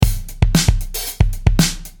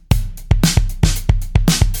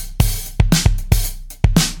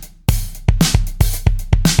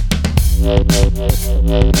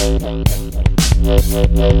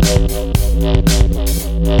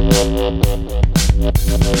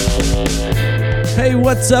Hey,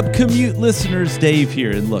 what's up, Commute listeners? Dave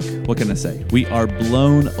here. And look, what can I say? We are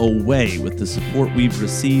blown away with the support we've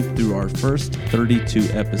received through our first 32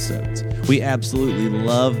 episodes. We absolutely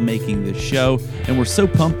love making this show, and we're so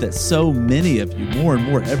pumped that so many of you, more and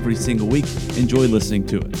more every single week, enjoy listening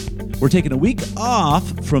to it. We're taking a week off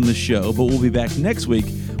from the show, but we'll be back next week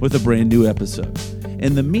with a brand new episode.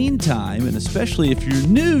 In the meantime, and especially if you're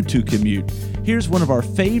new to Commute, here's one of our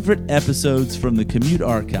favorite episodes from the Commute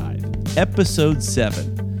Archive. Episode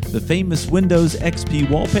 7, the famous Windows XP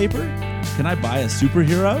wallpaper, Can I Buy a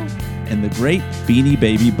Superhero? And the great Beanie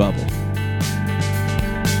Baby Bubble.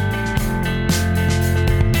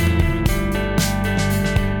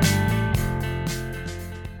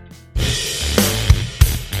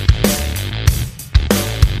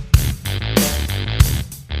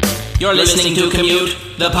 You're listening to Commute,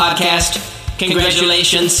 the podcast.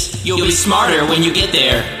 Congratulations, you'll be smarter when you get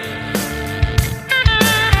there.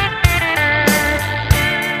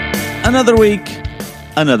 Another week,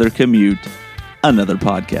 another commute, another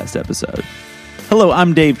podcast episode. Hello,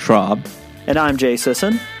 I'm Dave Traub. And I'm Jay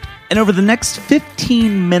Sisson. And over the next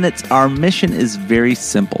 15 minutes, our mission is very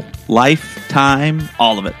simple. Life, time,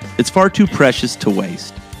 all of it. It's far too precious to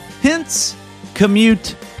waste. Hence,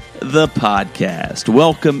 Commute, the podcast.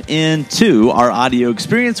 Welcome into our audio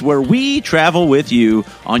experience where we travel with you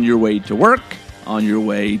on your way to work, on your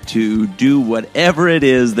way to do whatever it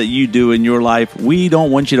is that you do in your life. We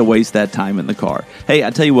don't want you to waste that time in the car. Hey, I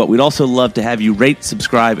tell you what, we'd also love to have you rate,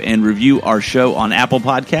 subscribe, and review our show on Apple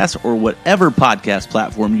Podcasts or whatever podcast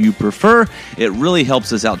platform you prefer. It really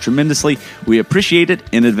helps us out tremendously. We appreciate it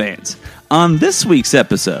in advance. On this week's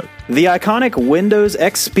episode, the iconic Windows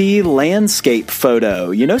XP landscape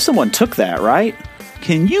photo. You know someone took that, right?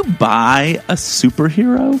 Can you buy a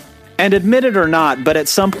superhero? And admit it or not, but at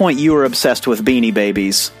some point you were obsessed with Beanie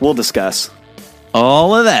Babies. We'll discuss.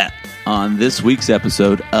 All of that on this week's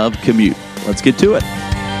episode of Commute. Let's get to it.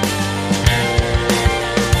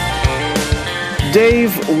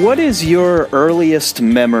 Dave, what is your earliest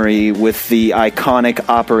memory with the iconic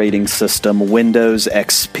operating system Windows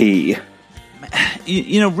XP?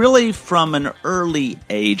 You know, really from an early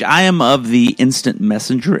age, I am of the instant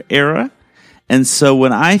messenger era. And so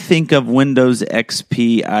when I think of Windows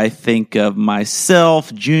XP, I think of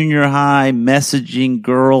myself, junior high, messaging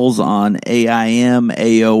girls on AIM,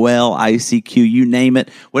 AOL, ICQ, you name it.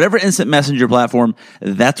 Whatever instant messenger platform,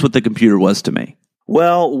 that's what the computer was to me.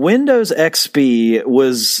 Well, Windows XP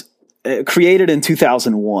was created in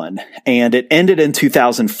 2001, and it ended in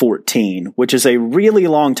 2014, which is a really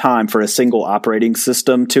long time for a single operating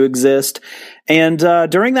system to exist. And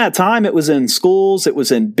during that time, it was in schools, it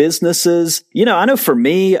was in businesses. You know, I know for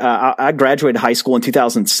me, I graduated high school in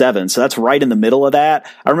 2007, so that's right in the middle of that.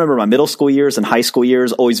 I remember my middle school years and high school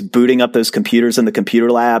years always booting up those computers in the computer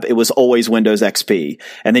lab. It was always Windows XP.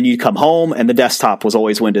 And then you'd come home, and the desktop was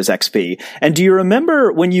always Windows XP. And do you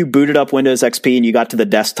remember when you booted up Windows XP and you got to the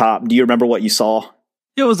desktop, do you remember what you saw?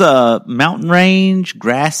 It was a mountain range,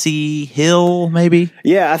 grassy hill, maybe.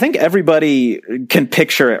 Yeah, I think everybody can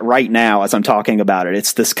picture it right now as I'm talking about it.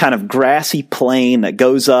 It's this kind of grassy plain that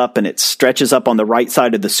goes up and it stretches up on the right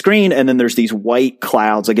side of the screen, and then there's these white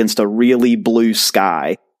clouds against a really blue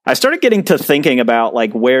sky. I started getting to thinking about,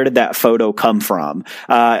 like, where did that photo come from?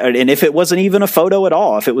 And if it wasn't even a photo at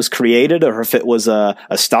all, if it was created or if it was a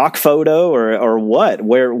stock photo or what,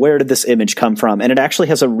 where did this image come from? And it actually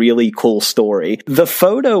has a really cool story. The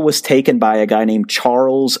photo was taken by a guy named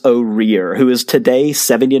Charles O'Rear, who is today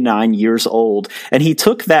 79 years old. And he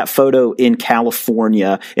took that photo in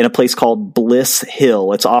California in a place called Bliss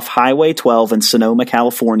Hill. It's off Highway 12 in Sonoma,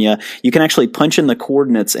 California. You can actually punch in the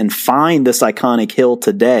coordinates and find this iconic hill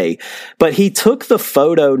today. But he took the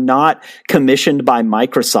photo not commissioned by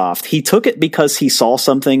Microsoft. He took it because he saw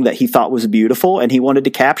something that he thought was beautiful and he wanted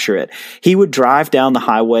to capture it. He would drive down the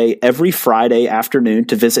highway every Friday afternoon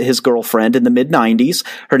to visit his girlfriend in the mid-90s.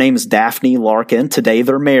 Her name is Daphne Larkin. Today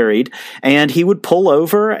they're married. And he would pull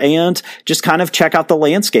over and just kind of check out the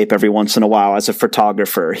landscape every once in a while as a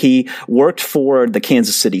photographer. He worked for the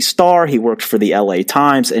Kansas City Star. He worked for the LA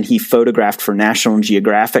Times, and he photographed for National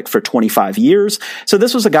Geographic for 25 years. So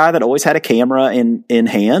this was a guy that always had a camera in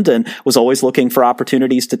hand and was always looking for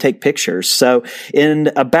opportunities to take pictures. So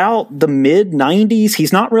in about the mid-90s,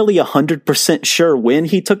 he's not really 100% sure when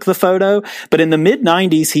he took the photo, but in the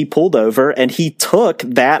mid-90s, he pulled over and he took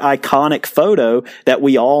that iconic photo that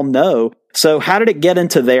we all know. So how did it get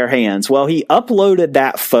into their hands? Well, he uploaded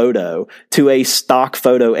that photo to a stock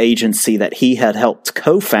photo agency that he had helped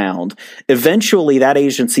co-found. Eventually, that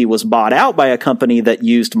agency was bought out by a company that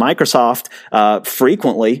used Microsoft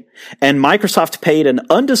frequently, and Microsoft paid an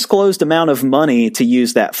undisclosed amount of money to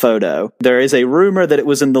use that photo. There is a rumor that it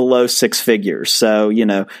was in the low six figures, so,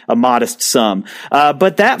 a modest sum.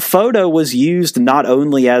 But that photo was used not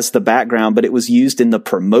only as the background, but it was used in the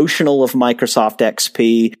promotional of Microsoft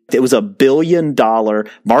XP. It was a $1 billion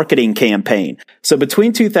marketing campaign. So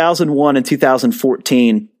between 2001 and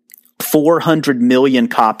 2014, 400 million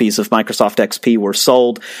copies of Microsoft XP were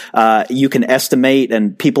sold. You can estimate,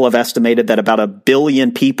 and people have estimated, that about 1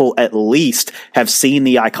 billion people at least have seen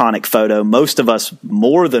the iconic photo, most of us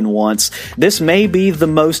more than once. This may be the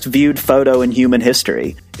most viewed photo in human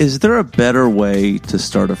history. Is there a better way to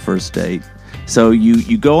start a first date? So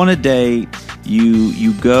you go on a date,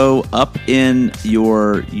 you go up in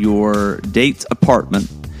your date's apartment,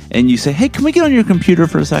 and you say, hey, can we get on your computer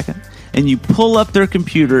for a second? And you pull up their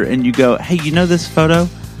computer and you go, hey, you know this photo?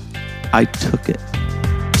 I took it.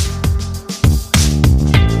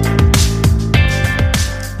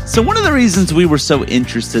 So one of the reasons we were so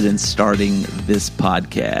interested in starting this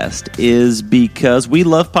podcast is because we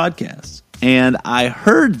love podcasts. And I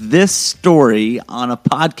heard this story on a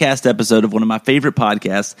podcast episode of one of my favorite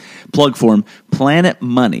podcasts, plug for him, Planet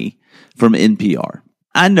Money from NPR.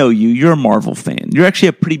 I know you're a Marvel fan. You're actually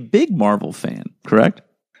a pretty big Marvel fan, correct?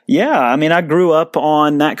 Yeah, I grew up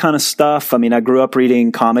on that kind of stuff. I grew up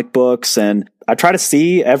reading comic books, and I try to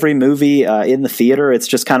see every movie in the theater. It's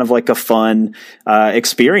just kind of like a fun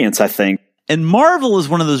experience, I think. And Marvel is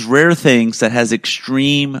one of those rare things that has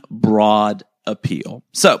extreme broad appeal.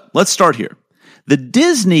 So let's start here. The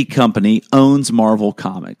Disney company owns Marvel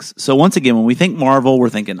Comics. So once again, when we think Marvel, we're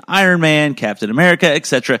thinking Iron Man, Captain America,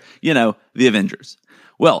 etc., the Avengers.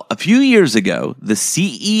 Well, a few years ago, the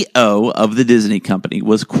CEO of the Disney company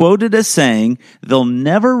was quoted as saying they'll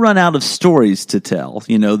never run out of stories to tell.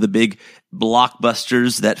 The big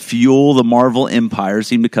blockbusters that fuel the Marvel empire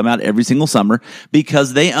seem to come out every single summer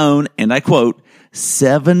because they own, and I quote,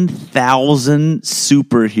 7,000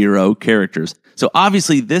 superhero characters. So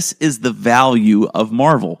obviously this is the value of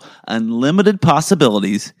Marvel, unlimited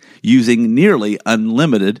possibilities using nearly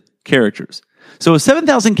unlimited characters. So with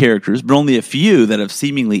 7,000 characters, but only a few that have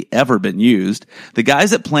seemingly ever been used, the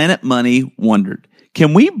guys at Planet Money wondered,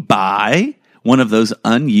 can we buy one of those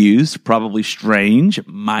unused, probably strange,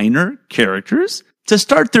 minor characters? To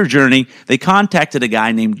start their journey, they contacted a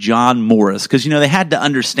guy named John Morris because, they had to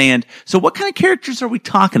understand, so what kind of characters are we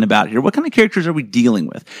talking about here? What kind of characters are we dealing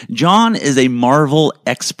with? John is a Marvel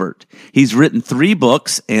expert. He's written 3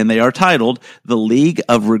 books, and they are titled The League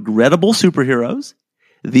of Regrettable Superheroes,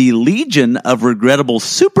 The Legion of Regrettable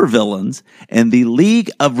Supervillains, and The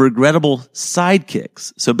League of Regrettable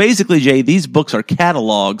Sidekicks. So basically, Jay, these books are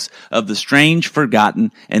catalogs of the strange,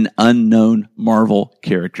 forgotten, and unknown Marvel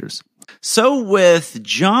characters. So with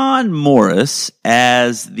John Morris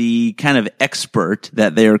as the kind of expert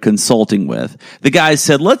that they are consulting with, the guys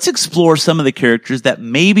said, let's explore some of the characters that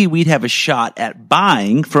maybe we'd have a shot at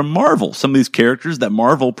buying from Marvel. Some of these characters that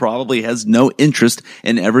Marvel probably has no interest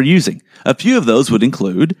in ever using. A few of those would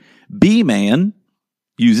include Bee-Man,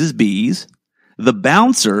 uses bees, the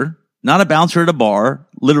Bouncer, not a bouncer at a bar,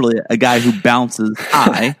 literally a guy who bounces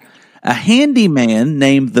high, a handyman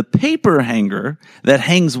named the Paper Hanger that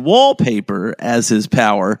hangs wallpaper as his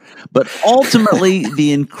power, but ultimately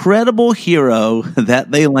the incredible hero that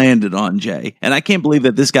they landed on, Jay, and I can't believe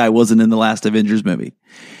that this guy wasn't in the last Avengers movie,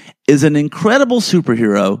 is an incredible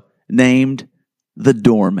superhero named the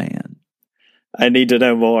Doorman. I need to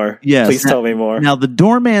know more. Yes. Please tell me more. Now, the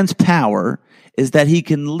Doorman's power is that he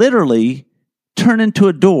can literally turn into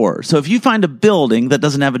a door. So if you find a building that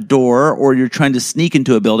doesn't have a door, or you're trying to sneak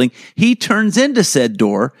into a building, he turns into said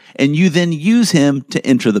door, and you then use him to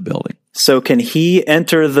enter the building. So can he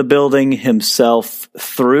enter the building himself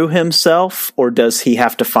through himself, or does he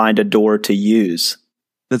have to find a door to use?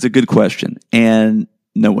 That's a good question, and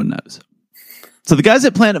no one knows. So the guys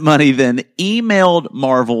at Planet Money then emailed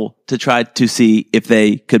Marvel to try to see if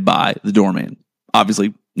they could buy the Doorman.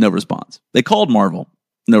 Obviously, no response. They called Marvel.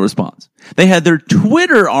 No response. They had their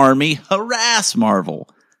Twitter army harass Marvel.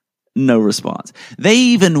 No response. They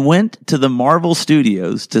even went to the Marvel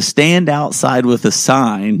Studios to stand outside with a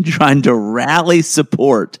sign trying to rally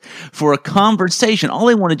support for a conversation. All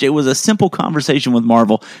they wanted, Jay, was a simple conversation with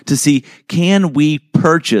Marvel to see, can we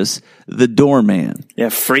purchase the Doorman? Yeah,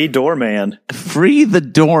 free Doorman. Free the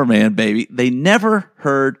Doorman, baby. They never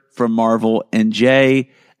heard from Marvel, and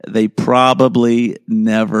Jay, they probably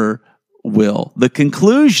never will. The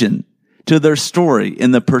conclusion to their story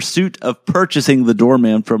in the pursuit of purchasing the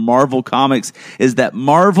Doorman from Marvel Comics is that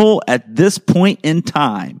Marvel, at this point in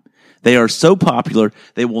time, they are so popular,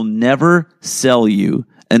 they will never sell you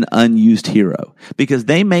an unused hero because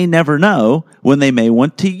they may never know when they may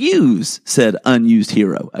want to use said unused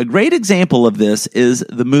hero. A great example of this is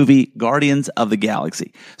the movie Guardians of the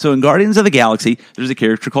Galaxy. So in Guardians of the Galaxy, there's a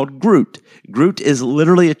character called Groot. Groot is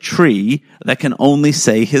literally a tree that can only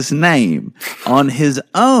say his name. On his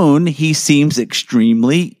own, he seems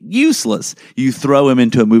extremely useless. You throw him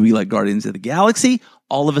into a movie like Guardians of the Galaxy,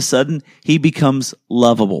 all of a sudden, he becomes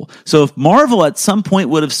lovable. So if Marvel at some point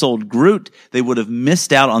would have sold Groot, they would have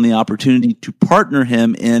missed out on the opportunity to partner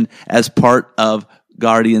him in as part of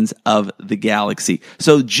Guardians of the Galaxy.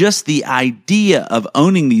 So just the idea of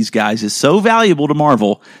owning these guys is so valuable to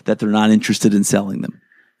Marvel that they're not interested in selling them.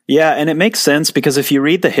 Yeah, and it makes sense because if you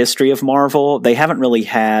read the history of Marvel, they haven't really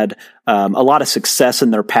had a lot of success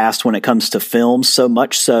in their past when it comes to films, so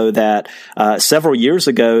much so that several years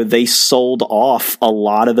ago, they sold off a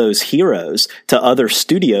lot of those heroes to other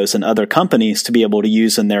studios and other companies to be able to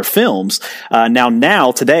use in their films.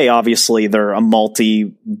 Today, obviously, they're a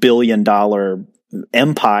multi-billion-dollar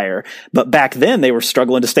empire, but back then they were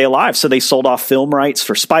struggling to stay alive, so they sold off film rights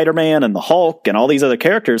for Spider-Man and the Hulk and all these other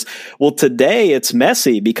characters. Well, today it's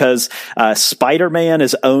messy because Spider-Man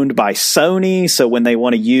is owned by Sony, so when they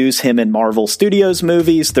want to use him in Marvel Studios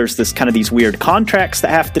movies, there's these weird contracts that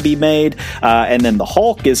have to be made, and then the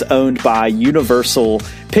Hulk is owned by Universal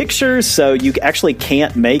Pictures, so you actually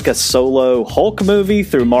can't make a solo Hulk movie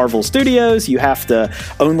through Marvel Studios. You have to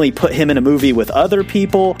only put him in a movie with other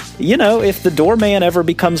people. You know, if the Doorman ever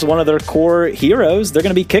becomes one of their core heroes, they're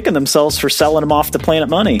going to be kicking themselves for selling him off to Planet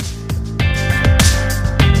Money.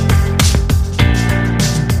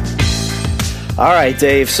 All right,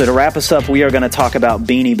 Dave, so to wrap us up, we are going to talk about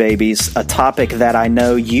Beanie Babies, a topic that I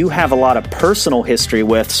know you have a lot of personal history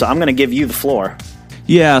with, so I'm going to give you the floor.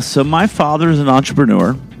 Yeah, so my father is an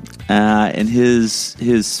entrepreneur, and his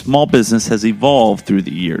small business has evolved through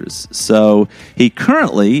the years. So he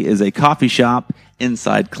currently is a coffee shop,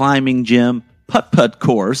 inside climbing gym, putt-putt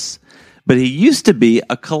course, but he used to be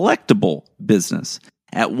a collectible business.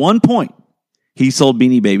 At one point, he sold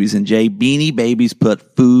Beanie Babies, and Jay, Beanie Babies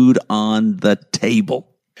put food on the table.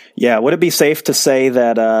 Yeah, would it be safe to say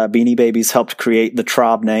that Beanie Babies helped create the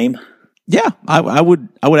Traub name? Yeah, I would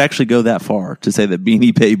actually go that far to say that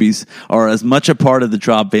Beanie Babies are as much a part of the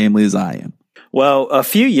Traub family as I am. Well, a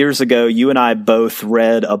few years ago, you and I both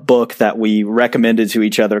read a book that we recommended to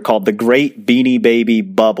each other called The Great Beanie Baby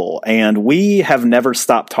Bubble, and we have never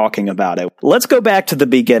stopped talking about it. Let's go back to the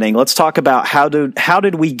beginning. Let's talk about how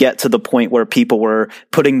did we get to the point where people were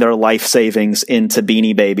putting their life savings into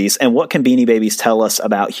Beanie Babies, and what can Beanie Babies tell us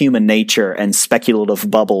about human nature and speculative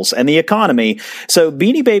bubbles and the economy? So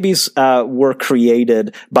Beanie Babies were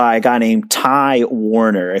created by a guy named Ty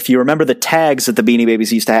Warner. If you remember the tags that the Beanie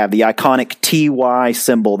Babies used to have, the iconic TY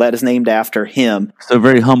symbol, that is named after him. So a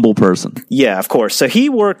very humble person. Yeah, of course. So he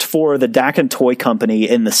worked for the Dakin Toy Company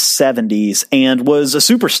in the 70s and was a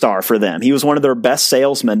superstar for them. He was one of their best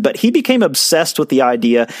salesmen, but he became obsessed with the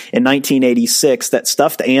idea in 1986 that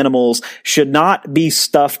stuffed animals should not be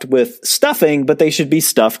stuffed with stuffing, but they should be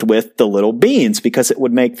stuffed with the little beans because it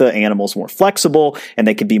would make the animals more flexible and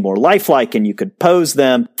they could be more lifelike and you could pose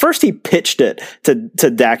them. First, he pitched it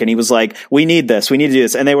to Dakin. He was like, we need this. We need to do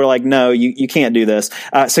this. And they were like, no, you can't do this.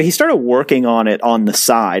 So he started working on it on the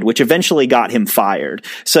side, which eventually got him fired.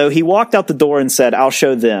 So he walked out the door and said, I'll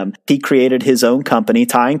show them. He created his own company,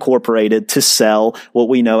 Ty Incorporated, to sell what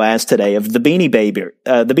we know as today of the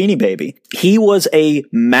Beanie Baby. He was a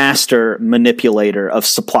master manipulator of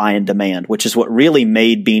supply and demand, which is what really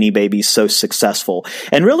made Beanie Babies so successful.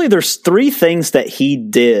 And really, there's three things that he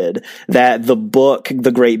did that the book,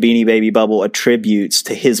 The Great Beanie Baby Bubble, attributes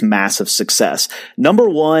to his massive success. Number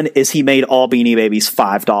one is he made all Beanie Babies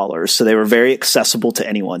 $5, so they were very accessible to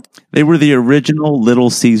anyone. They were the original Little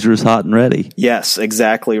Caesars Hot and Ready. Yes,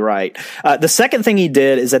 exactly right. The second thing he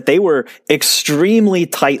did is that they were extremely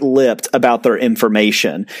tight-lipped about their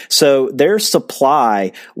information. So their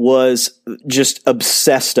supply was just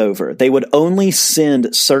obsessed over. They would only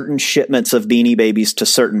send certain shipments of Beanie Babies to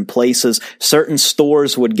certain places. Certain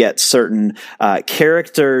stores would get certain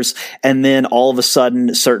characters, and then all of a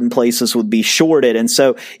sudden, certain places would be shorted. And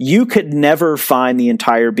so you could never find the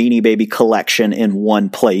entire Beanie Baby collection in one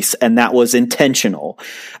place, and that was intentional.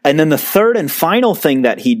 And then the third and final thing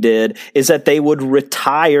that he did is that they would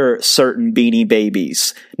retire certain Beanie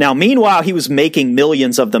Babies. Now, meanwhile, he was making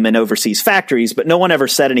millions of them in overseas factories, but no one ever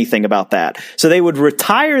said anything about that. that. So they would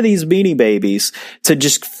retire these Beanie Babies to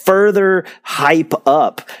just further hype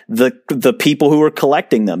up the people who were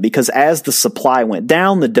collecting them, because as the supply went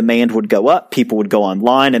down, the demand would go up. People would go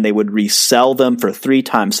online and they would resell them for 3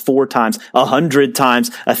 times, 4 times, 100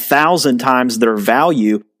 times, 1,000 times their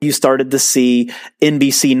value. You started to see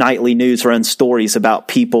NBC Nightly News run stories about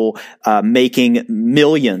people making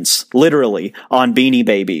millions, literally, on Beanie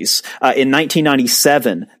Babies. In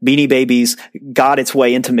 1997, Beanie Babies got its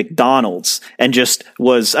way into McDonald's and just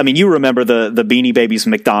was, I mean, you remember the Beanie Babies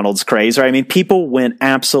McDonald's craze, right? I mean, people went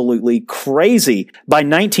absolutely crazy. By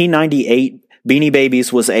 1998, Beanie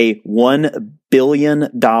Babies was a $1 billion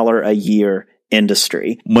a year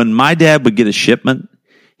industry. When my dad would get a shipment,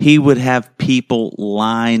 he would have people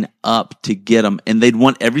line up to get them, and they'd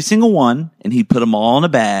want every single one, and he'd put them all in a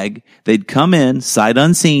bag. They'd come in, sight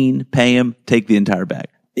unseen, pay him, take the entire bag.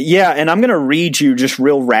 Yeah, and I'm going to read you just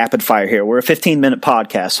real rapid fire here. We're a 15-minute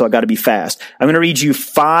podcast, so I got to be fast. I'm going to read you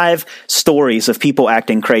 5 stories of people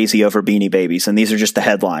acting crazy over Beanie Babies, and these are just the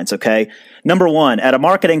headlines, okay? Number 1, at a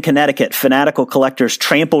market in Connecticut, fanatical collectors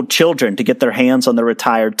trampled children to get their hands on the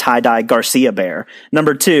retired tie-dye Garcia bear.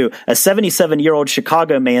 Number 2, a 77-year-old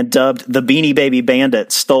Chicago man dubbed the Beanie Baby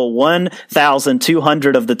Bandit stole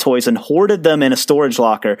 1,200 of the toys and hoarded them in a storage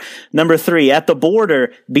locker. Number 3, at the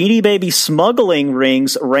border, Beanie Baby smuggling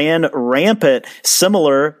rings ran rampant,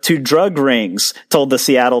 similar to drug rings, told the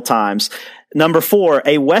Seattle Times. Number 4,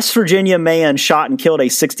 a West Virginia man shot and killed a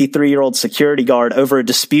 63-year-old security guard over a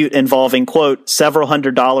dispute involving, quote, several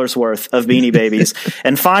 $100s worth of Beanie Babies.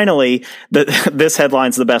 And finally, this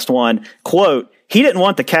headline's the best one, quote, he didn't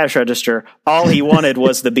want the cash register. All he wanted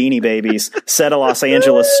was the Beanie Babies, said a Los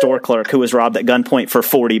Angeles store clerk who was robbed at gunpoint for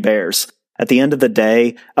 40 bears. At the end of the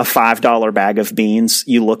day, a $5 bag of beans,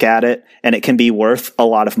 you look at it and it can be worth a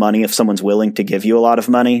lot of money if someone's willing to give you a lot of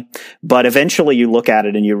money. But eventually you look at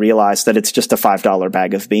it and you realize that it's just a $5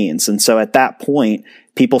 bag of beans. And so at that point,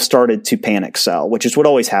 people started to panic sell, which is what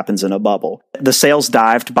always happens in a bubble. The sales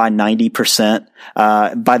dived by 90%.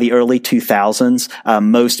 By the early 2000s,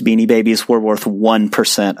 most Beanie Babies were worth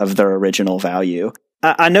 1% of their original value.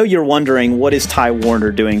 I know you're wondering, what is Ty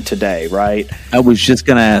Warner doing today, right? I was just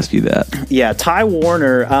going to ask you that. Yeah, Ty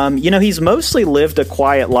Warner, he's mostly lived a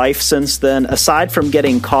quiet life since then, aside from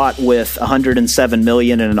getting caught with $107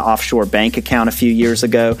 million in an offshore bank account a few years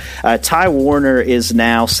ago. Ty Warner is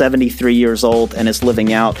now 73 years old and is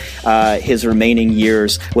living out his remaining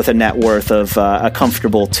years with a net worth of a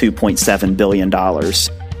comfortable $2.7 billion.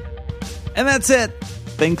 And that's it.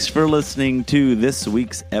 Thanks for listening to this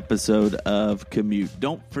week's episode of Commute.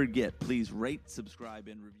 Don't forget, please rate, subscribe,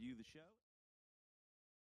 and review the show.